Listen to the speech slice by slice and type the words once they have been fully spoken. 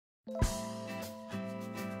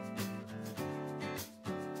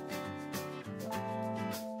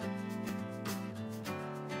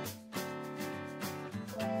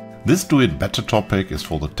This Do It Better topic is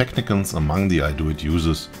for the technicals among the i-doit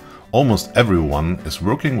users. Almost everyone is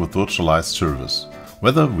working with virtualized service,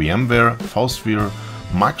 whether VMware, vSphere,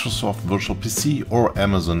 Microsoft Virtual PC or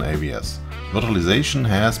Amazon AWS. Virtualization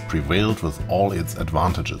has prevailed with all its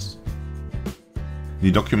advantages.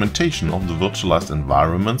 The documentation of the virtualized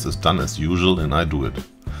environments is done as usual in i-doit.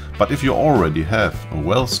 But if you already have a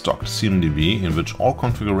well-stocked CMDB in which all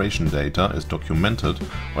configuration data is documented,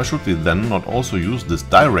 why should we then not also use this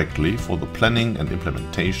directly for the planning and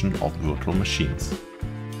implementation of virtual machines?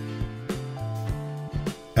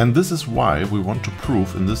 And this is why we want to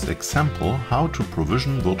prove in this example how to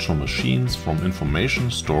provision virtual machines from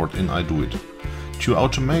information stored in i-doit. To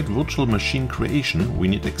automate virtual machine creation, we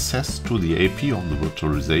need access to the AP of the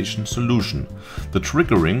virtualization solution. The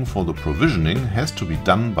triggering for the provisioning has to be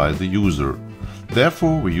done by the user.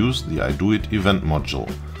 Therefore, we use the i-doit event module.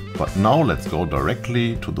 But now let's go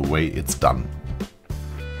directly to the way it's done.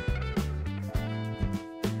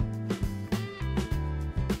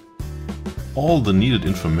 All the needed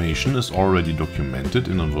information is already documented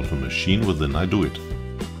in a virtual machine within i-doit,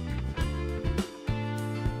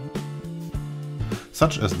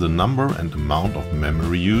 such as the number and amount of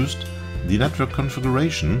memory used, the network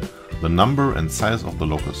configuration, the number and size of the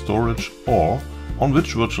local storage, or on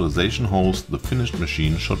which virtualization host the finished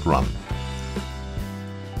machine should run.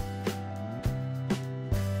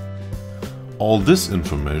 All this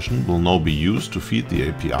information will now be used to feed the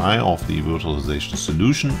API of the virtualization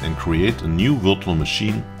solution and create a new virtual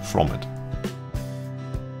machine from it.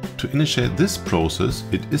 To initiate this process,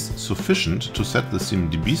 it is sufficient to set the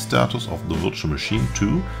CMDB status of the virtual machine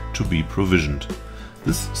to be provisioned.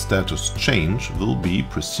 This status change will be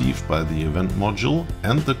perceived by the event module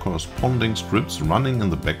and the corresponding scripts running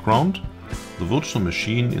in the background. The virtual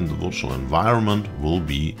machine in the virtual environment will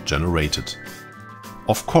be generated.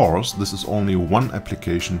 Of course, this is only one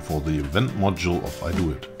application for the event module of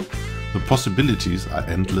i-doit. The possibilities are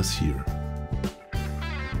endless here.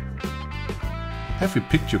 Have you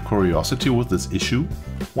piqued your curiosity with this issue?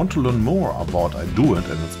 Want to learn more about i-doit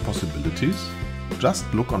and its possibilities?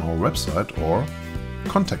 Just look on our website or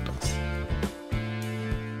contact us.